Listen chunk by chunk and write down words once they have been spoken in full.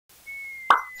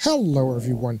Hello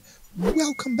everyone,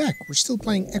 welcome back. We're still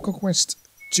playing EcoQuest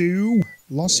II,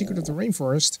 Lost Secret of the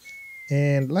Rainforest.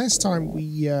 And last time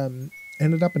we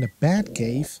ended up in a bat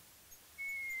cave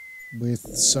with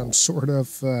some sort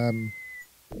of,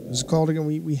 what's it called again?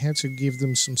 We had to give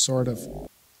them some sort of,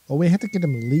 well, we had to get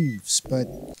them leaves, but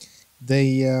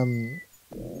they, man,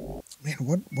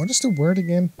 what is the word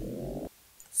again?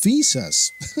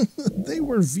 Visas. They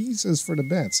were visas for the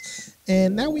bats.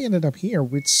 And now we ended up here,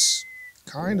 which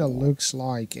kind of looks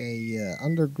like a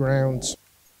underground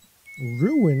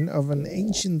ruin of an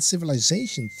ancient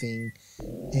civilization thing.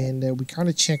 And we kind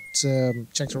of checked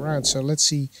around. So let's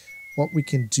see what we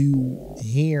can do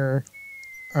here.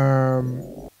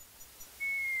 An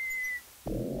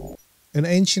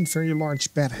ancient, very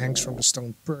large bat hangs from the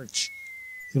stone perch.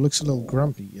 He looks a little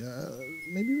grumpy.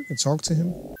 Maybe we can talk to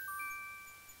him.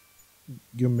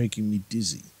 You're making me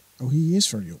dizzy. Oh, he is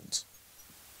very old.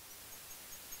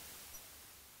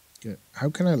 Good. How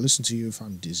can I listen to you if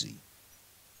I'm dizzy?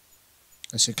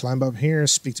 I say climb up here,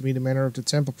 speak to me in the manner of the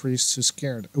temple priest who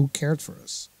cared for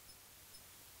us.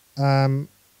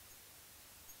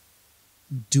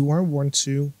 Do I want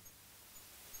to?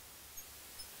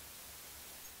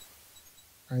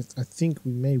 I think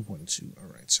we may want to.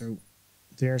 Alright, so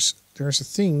there's a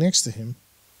thing next to him.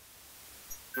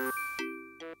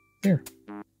 Here.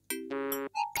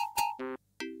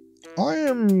 I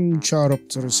am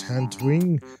Charopter's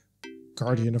Handwing,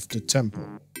 guardian of the temple.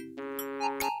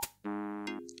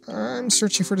 I'm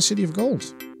searching for the city of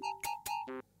gold.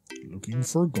 Looking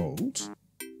for gold?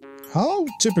 How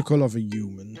typical of a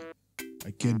human.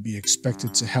 I can't be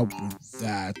expected to help with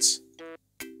that.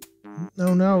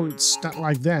 No, it's not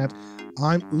like that.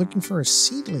 I'm looking for a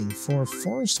seedling for a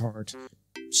forest heart.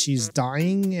 She's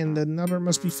dying and another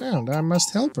must be found. I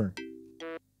must help her.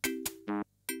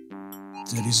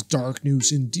 That is dark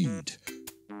news indeed.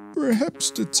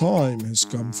 Perhaps the time has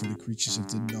come for the creatures of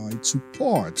the night to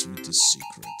part with the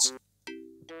secret.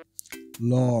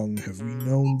 Long have we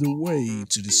known the way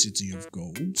to the city of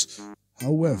gold.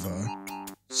 However,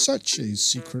 such a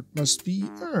secret must be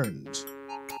earned.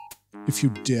 If you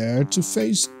dare to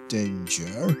face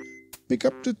danger, pick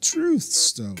up the truth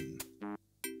stone.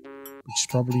 Which is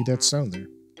probably that stone there.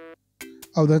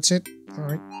 Oh, that's it?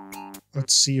 Alright.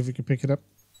 Let's see if we can pick it up.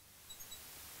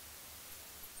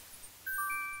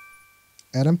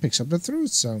 Adam picks up the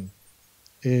truth stone.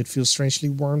 It feels strangely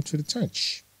warm to the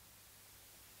touch.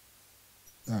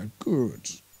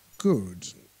 Good.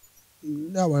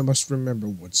 Now I must remember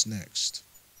what's next.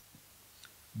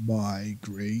 My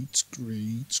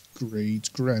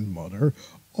great-great-great-grandmother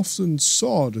often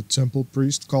saw the temple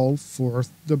priest call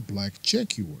forth the black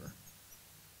jaguar.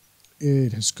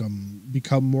 It has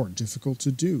become more difficult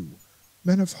to do.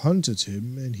 Men have hunted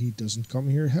him, and he doesn't come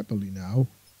here happily now.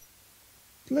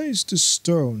 Place the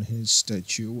stone in his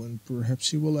statue, and perhaps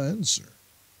he will answer.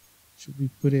 Should we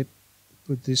put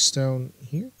this stone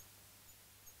here?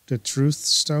 The truth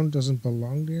stone doesn't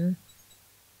belong there.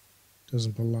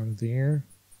 Doesn't belong there.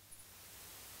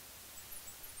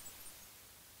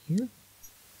 Here?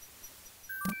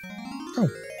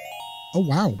 Oh,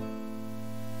 wow.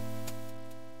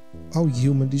 Oh,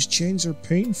 human, these chains are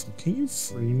painful. Can you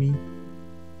free me?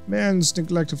 Man's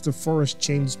neglect of the forest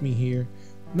chains me here.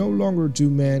 No longer do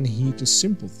men heed the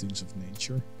simple things of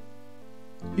nature.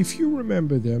 If you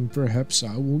remember them, perhaps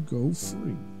I will go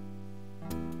free.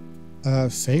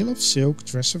 Veil of silk,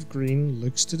 dress of green,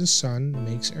 looks to the sun,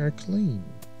 makes air clean.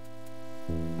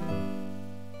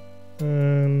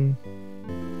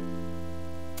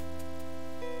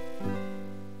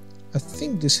 I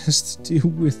think this has to do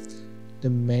with the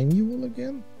manual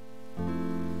again?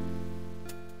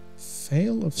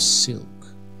 Veil of silk.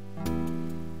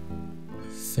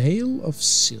 Veil of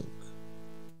silk.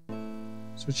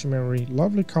 Switch your memory.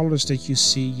 Lovely colors that you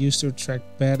see used to attract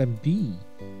bat and bee.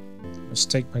 Must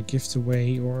take my gift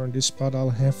away, or on this spot I'll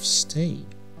have stay.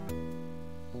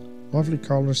 Lovely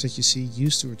colors that you see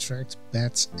used to attract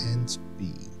bats and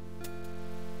bee.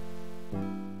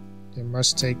 They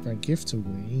must take my gift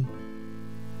away.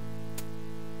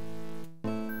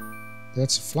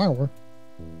 That's a flower.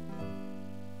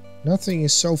 Nothing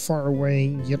is so far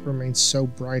away, yet remains so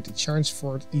bright. It shines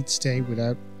forth each day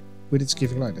with its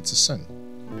giving light. It's the sun.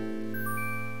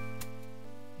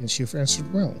 Yes, you've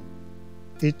answered well.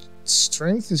 Its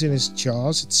strength is in its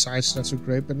jaws, its size not so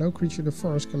great, but no creature in the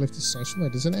forest can lift its size from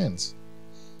it as an ant.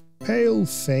 Pale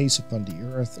face upon the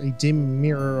earth, a dim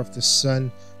mirror of the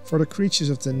sun, for the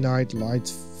creatures of the night light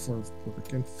for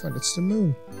work and fun. It's the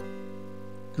moon.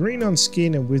 Green on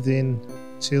skin and within,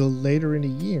 till later in the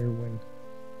year when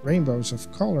rainbows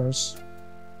of colors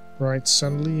bright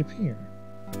suddenly appear.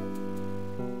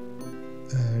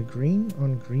 green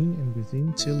on green and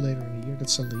within till later in the year.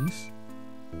 That's a leaf.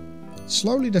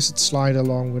 Slowly does it slide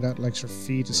along without legs or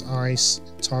feet as eyes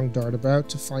and tongue dart about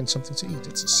to find something to eat.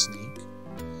 It's a snake.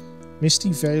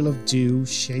 Misty veil of dew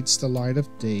shades the light of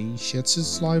day, sheds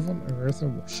its life on earth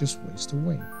and washes waste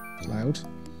away. Cloud.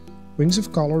 Wings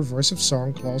of color, voice of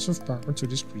song, claws of power to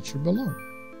this creature belong.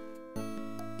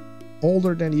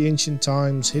 Older than the ancient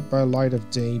times, hid by light of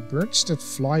day, birds that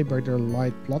fly by their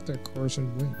light plot their course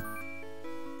and way.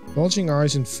 Bulging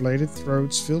eyes, inflated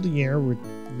throats fill the air with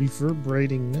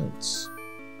reverberating notes.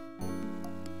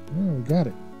 Oh, we got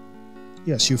it.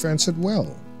 Yes, you've answered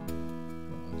well.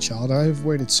 Child, I have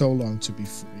waited so long to be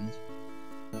free.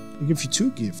 I give you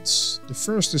 2 gifts. The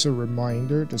first is a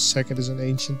reminder, the second is an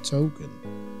ancient token.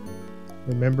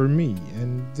 Remember me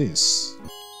and this.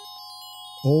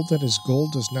 All that is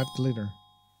gold does not glitter.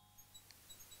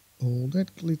 All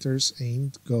that glitters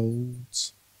ain't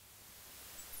gold.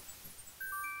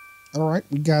 Alright,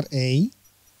 we got A.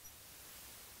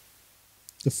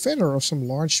 The feather of some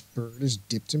large bird is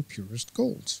dipped in purest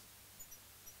gold.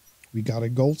 We got a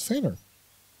gold feather.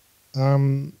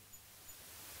 Oh,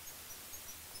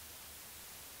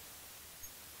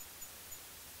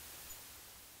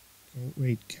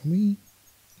 wait, can we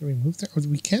move there? Oh,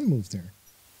 we can move there.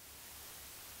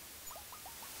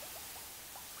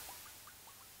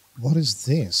 What is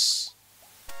this?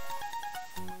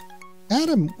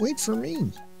 Adam, wait for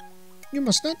me. You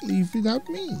must not leave without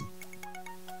me.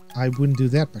 I wouldn't do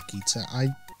that, Paquita. I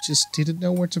just didn't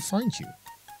know where to find you.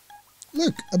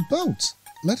 Look, a boat.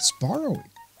 Let us borrow it.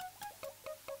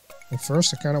 Well,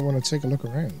 first, I kind of want to take a look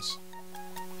around.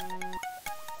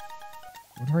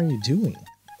 What are you doing?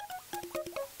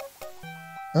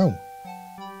 Oh.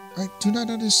 I do not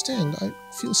understand. I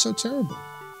feel so terrible.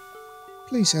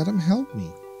 Please, Adam, help me.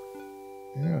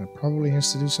 Yeah, it probably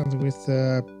has to do something with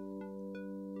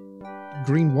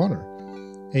green water.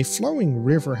 A flowing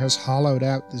river has hollowed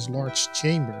out this large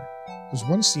chamber. It was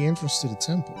once the entrance to the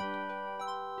temple.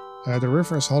 The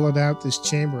river has hollowed out this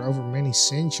chamber over many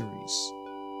centuries.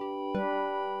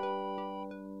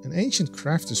 An ancient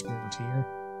craft is moored here.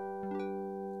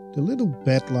 The little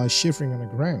bat lies shivering on the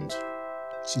ground.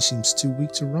 She seems too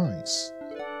weak to rise.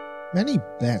 Many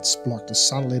bats block the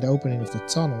sunlit opening of the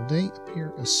tunnel. They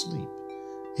appear asleep.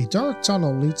 A dark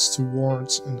tunnel leads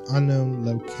towards an unknown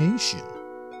location.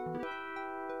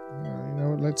 You know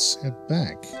what, let's head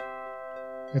back.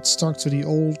 Let's talk to the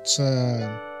old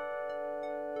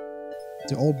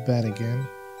bat again.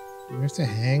 Do we have to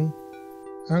hang?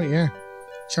 Oh yeah.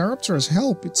 Chiroptera's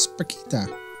help, it's Paquita.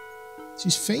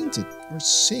 She's fainted, or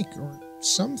sick, or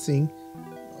something.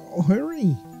 Oh,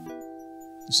 hurry.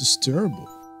 This is terrible.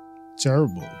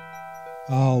 Terrible.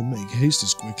 I'll make haste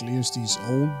as quickly as these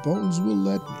old bones will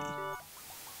let me.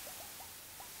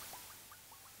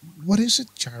 What is it,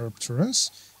 Chiropteras?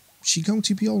 Is she going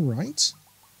to be alright?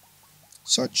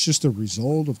 Such is the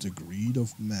result of the greed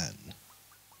of men.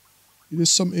 It is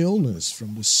some illness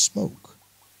from the smoke.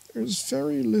 There is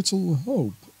very little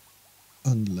hope,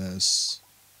 unless...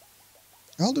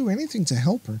 I'll do anything to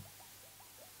help her.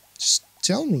 Just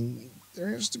tell me, there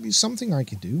has to be something I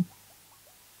can do.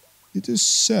 It is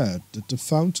said that the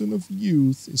fountain of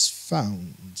youth is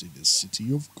found in the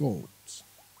city of gold.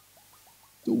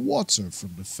 The water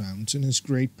from the fountain has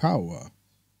great power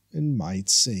and might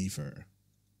save her.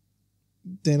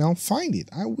 Then I'll find it.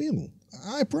 I will.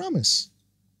 I promise.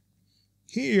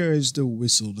 Here is the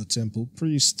whistle the temple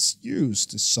priests use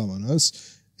to summon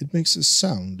us. It makes a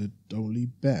sound that only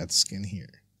bats can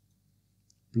hear.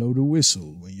 Blow the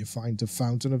whistle when you find the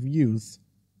fountain of youth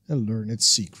and learn its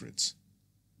secret.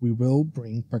 We will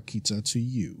bring Paquita to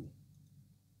you.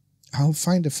 I'll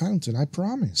find the fountain, I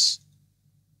promise.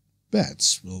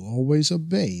 Bats will always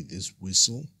obey this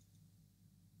whistle.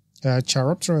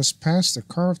 Chiroptera has passed the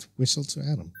carved whistle to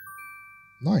Adam.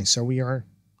 Nice, so we are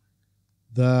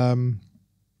the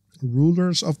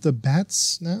rulers of the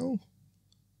bats now?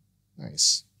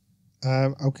 Nice.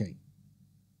 Okay.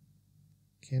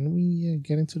 Can we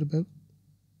get into the boat?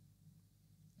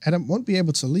 Adam won't be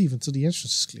able to leave until the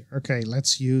entrance is clear. Okay,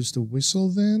 let's use the whistle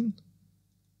then.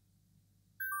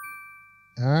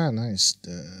 Ah, nice.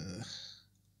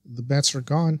 The bats are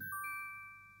gone.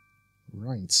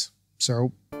 Right.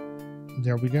 So,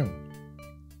 there we go.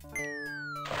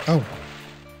 Oh.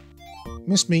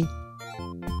 Missed me.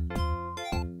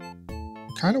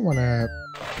 Kind of want to...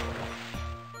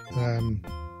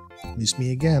 miss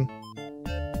me again.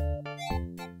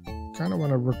 Kind of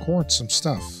want to record some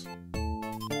stuff.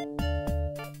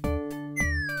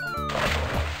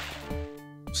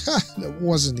 That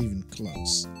wasn't even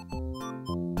close.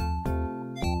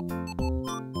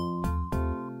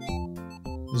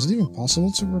 Is it even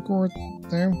possible to record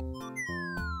there?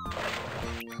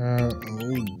 Oh,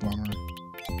 bummer.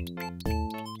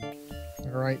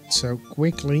 Alright, so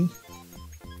quickly.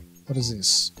 What is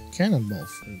this? Cannonball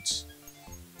fruits.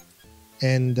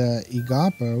 And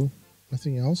Igapo.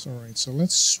 Nothing else? Alright, so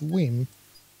let's swim.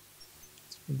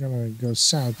 We're gonna go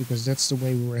south because that's the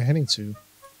way we were heading to.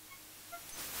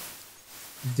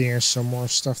 There's some more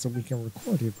stuff that we can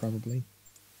record here probably.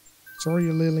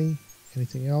 Victoria Lily.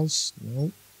 Anything else?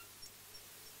 No.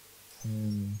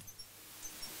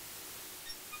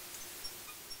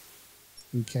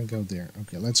 We can't go there.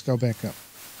 Okay, let's go back up.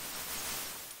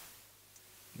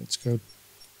 Let's go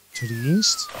to the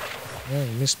east. Oh,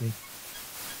 you missed me.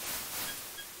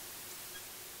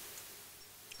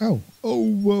 Oh,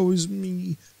 woe is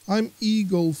me. I'm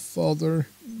Eagle Father.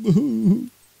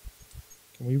 Can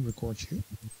we record you?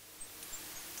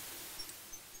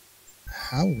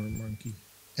 Howler monkey.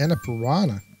 And a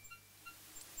piranha.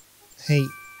 Hey,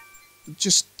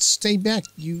 just stay back,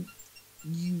 you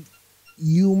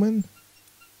human.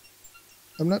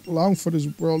 I'm not long for this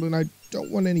world and I don't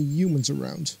want any humans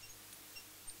around.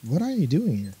 What are you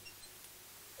doing here?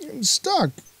 I'm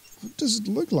stuck. What does it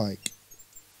look like?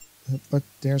 But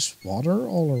there's water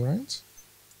all around?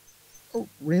 Oh,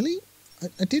 really?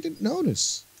 I didn't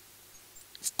notice.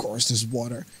 Of course there's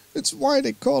water. That's why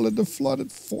they call it the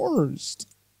flooded forest.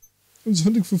 I was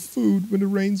hunting for food when the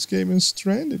rains came and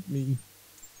stranded me.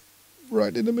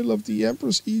 Right in the middle of the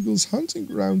Empress Eagle's hunting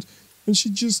ground, and she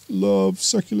just loves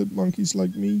succulent monkeys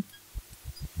like me.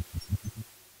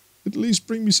 At least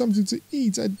bring me something to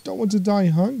eat. I don't want to die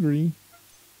hungry.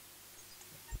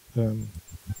 Do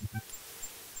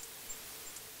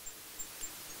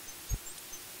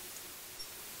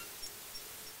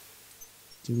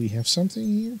we have something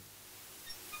here?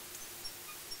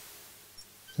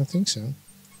 I don't think so.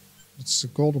 It's a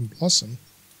golden blossom.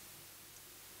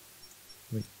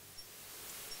 Wait.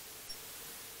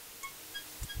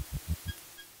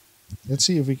 Let's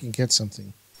see if we can get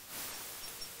something.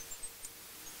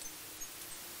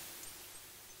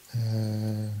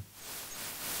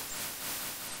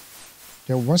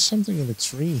 There was something in the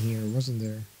tree here, wasn't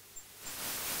there?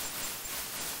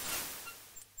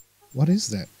 What is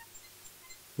that?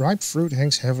 Ripe fruit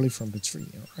hangs heavily from the tree.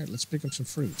 Alright, let's pick up some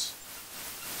fruits.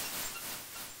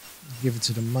 Give it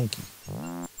to the monkey.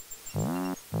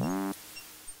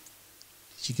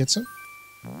 Did you get some?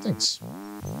 Thanks.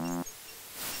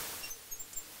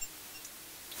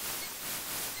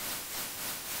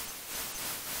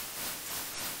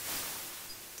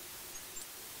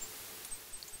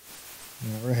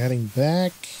 Now we're heading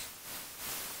back.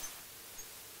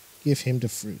 Give him the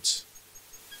fruits.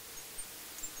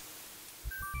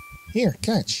 Here,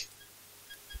 catch.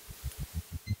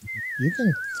 You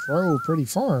can throw pretty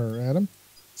far, Adam.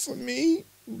 For me?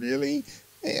 Really?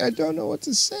 Hey, I don't know what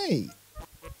to say.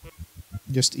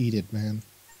 Just eat it, man.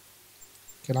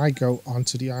 Can I go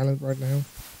onto the island right now?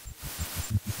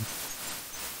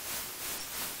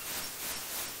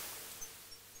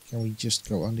 Can we just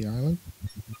go on the island?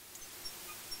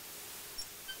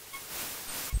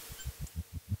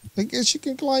 I guess you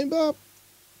can climb up.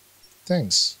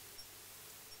 Thanks.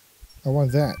 I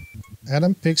want that.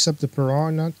 Adam picks up the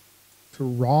piranha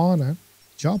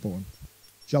jawbone.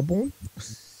 Jawbone?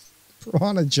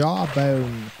 Piranha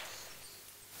jawbone.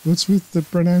 What's with the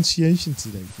pronunciation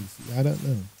today, Goofy? I don't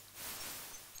know.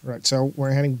 Right, so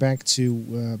we're heading back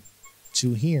to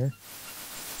here.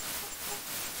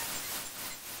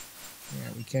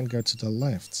 Yeah, we can go to the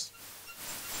left.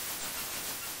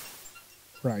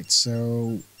 Right,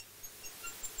 so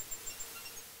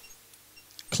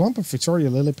clump of Victoria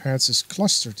lily pads is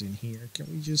clustered in here. Can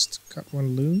we just cut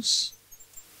one loose?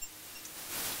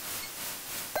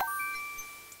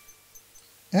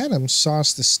 Adam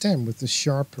saws the stem with the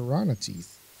sharp piranha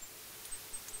teeth.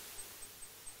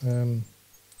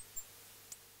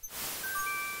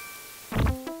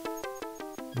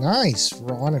 Nice!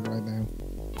 We're on it right now.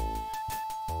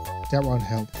 That won't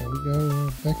help. Can we go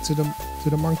back to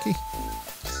the monkey?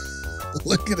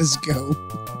 Look at us go.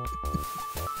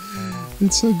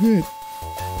 It's so good.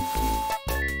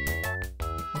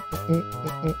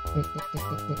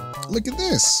 Look at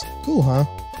this. Cool, huh?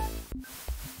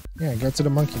 Yeah, go to the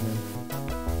monkey, man.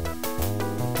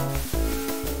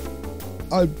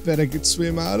 I bet I could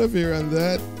swim out of here on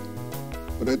that.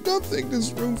 But I don't think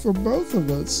there's room for both of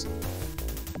us.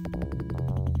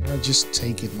 Yeah, just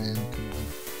take it, man. Come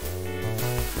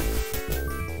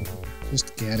on.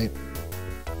 Just get it.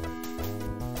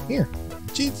 Here.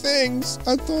 Gee, thanks.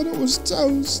 I thought it was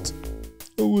toast.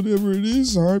 Or whatever it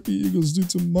is harpy eagles do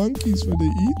to monkeys when they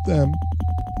eat them.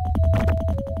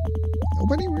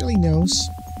 Nobody really knows.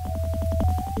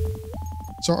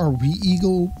 So are we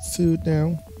eagle food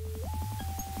now?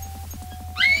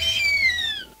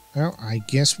 Well, I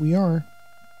guess we are.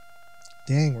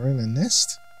 Dang, we're in a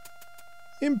nest?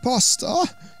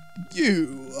 Imposter!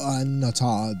 You are not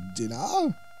our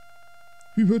dinner.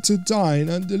 We were to dine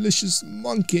on delicious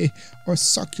monkey or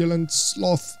succulent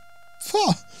sloth.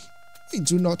 Pah! We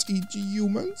do not eat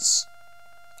humans.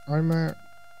 I'm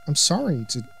sorry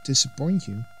to disappoint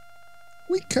you.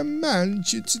 We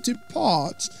command you to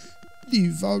depart.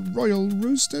 Leave our royal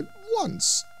roost at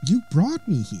once. You brought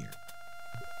me here.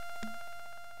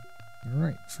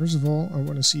 Alright, first of all, I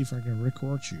want to see if I can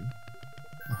record you.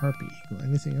 A harpy eagle.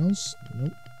 Anything else?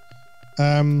 Nope.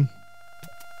 Can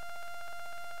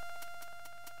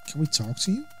we talk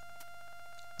to you?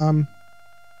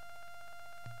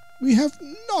 We have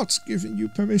not given you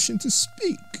permission to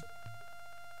speak.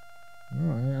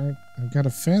 Oh, I got a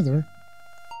feather.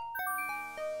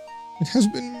 It has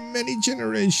been many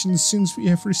generations since we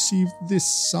have received this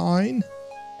sign.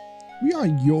 We are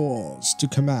yours to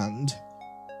command.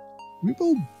 We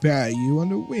will bear you on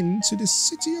the wind to the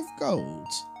city of gold.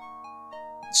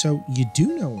 So you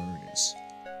do know where it is?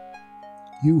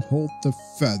 You hold the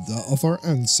feather of our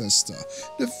ancestor,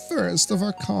 the first of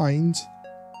our kind.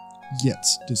 Yet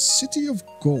the city of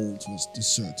gold was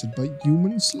deserted by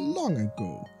humans long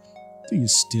ago. Do you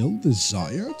still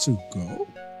desire to go?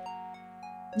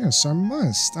 Yes, I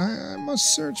must. I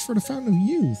must search for the fountain of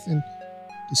youth and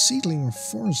the seedling of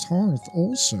forest hearth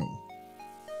also.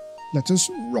 Let us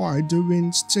ride the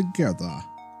winds together.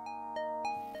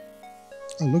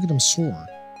 Oh, look at him soar.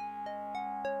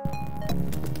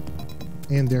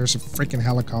 And there's a freaking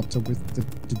helicopter with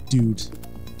the dude.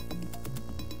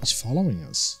 He's following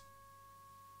us.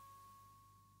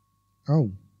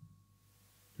 Oh.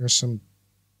 There's some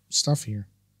stuff here.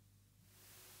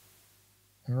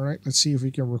 Alright, let's see if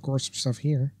we can record some stuff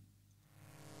here.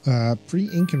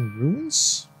 Pre-Incan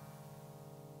ruins?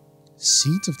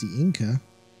 Seat of the Inca?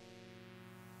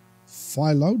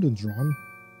 Philodendron?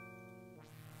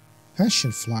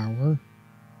 Passion flower?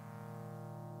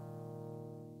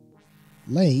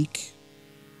 Lake?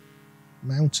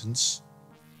 Mountains?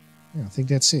 Yeah, I think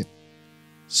that's it.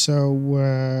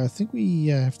 So, I think we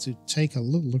have to take a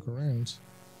little look around.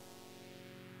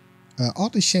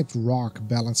 Oddly shaped rock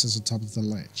balances on top of the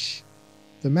ledge.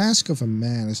 The mask of a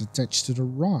man is attached to the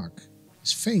rock.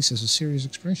 His face has a serious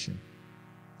expression.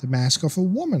 The mask of a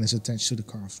woman is attached to the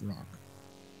carved rock.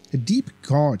 A deep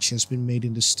gorge has been made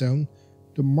in the stone.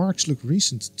 The marks look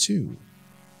recent too.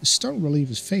 The stone relief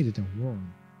is faded and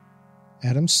worn.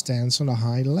 Adam stands on a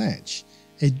high ledge.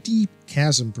 A deep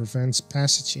chasm prevents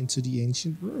passage into the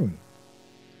ancient ruin.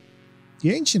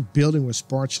 The ancient building was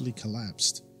partially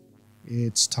collapsed.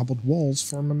 Its toppled walls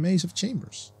form a maze of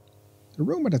chambers. The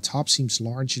room at the top seems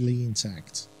largely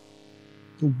intact.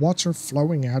 The water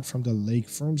flowing out from the lake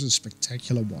forms a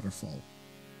spectacular waterfall.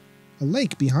 A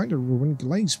lake behind the ruin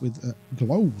glows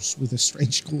with a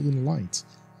strange golden light.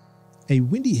 A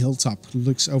windy hilltop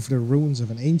looks over the ruins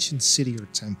of an ancient city or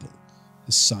temple.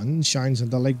 The sun shines on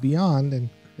the lake beyond and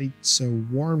creates a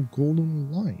warm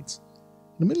golden light.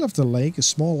 In the middle of the lake, a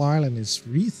small island is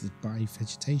wreathed by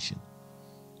vegetation.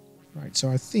 Right, so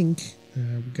I think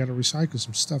we gotta recycle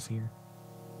some stuff here.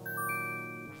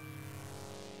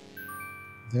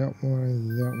 That one,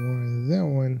 that one, that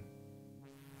one.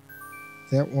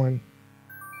 That one.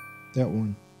 That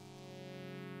one.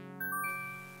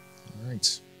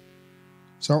 Alright.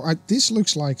 So this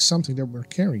looks like something that we're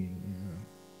carrying.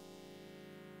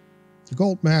 The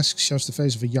gold mask shows the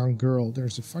face of a young girl.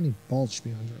 There's a funny bulge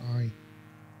behind her eye.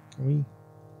 Can we?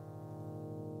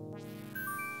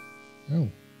 Oh.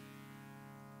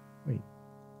 Wait.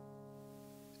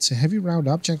 It's a heavy round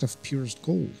object of purest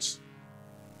gold.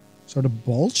 So the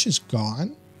bulge is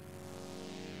gone?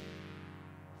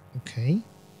 Okay.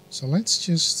 So let's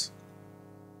just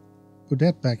put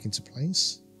that back into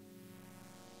place.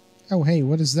 Oh, hey,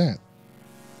 what is that?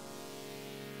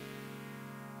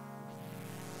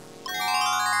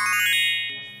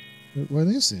 What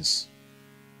is this?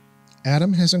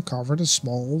 Adam has uncovered a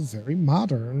small, very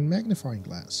modern magnifying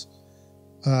glass.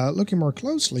 Looking more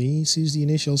closely, he sees the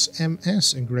initials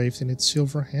MS engraved in its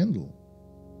silver handle.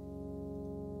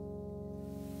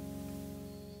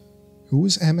 Who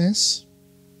is MS?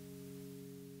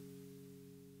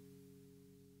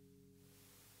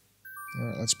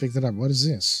 Alright, let's pick that up. What is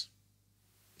this?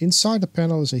 Inside the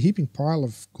panel is a heaping pile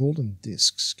of golden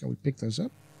discs. Can we pick those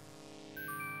up?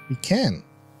 We can.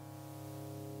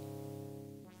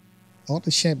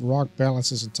 Oddly shaped rock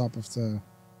balances on top of the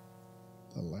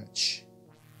ledge.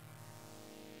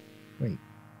 Wait.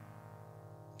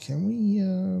 Can we,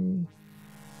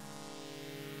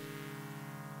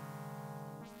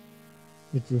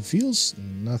 It reveals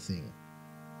nothing.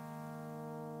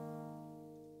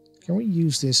 Can we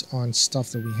use this on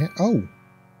stuff that we have? Oh!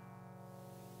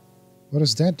 What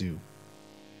does that do?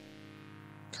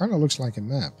 Kind of looks like a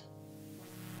map.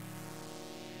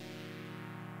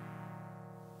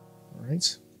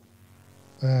 Alright.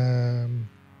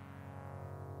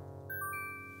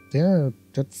 There,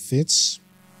 that fits.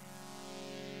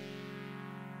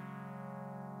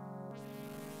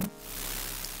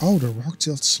 Oh, the rock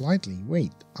tilts slightly.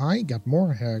 Wait, I got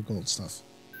more hair gold stuff.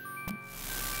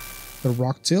 The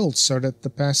rock tilts so that the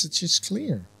passage is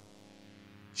clear.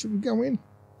 Should we go in?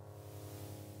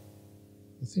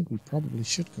 I think we probably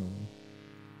should go in.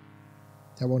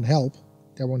 That won't help.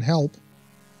 That won't help.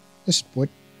 Yes, it would.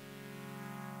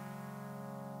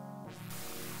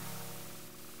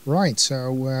 Right,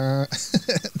 so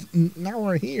now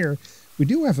we're here. We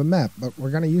do have a map, but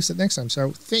we're going to use it next time. So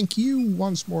thank you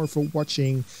once more for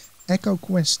watching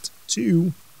EcoQuest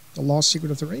II, The Lost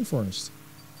Secret of the Rainforest.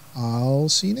 I'll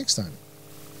see you next time.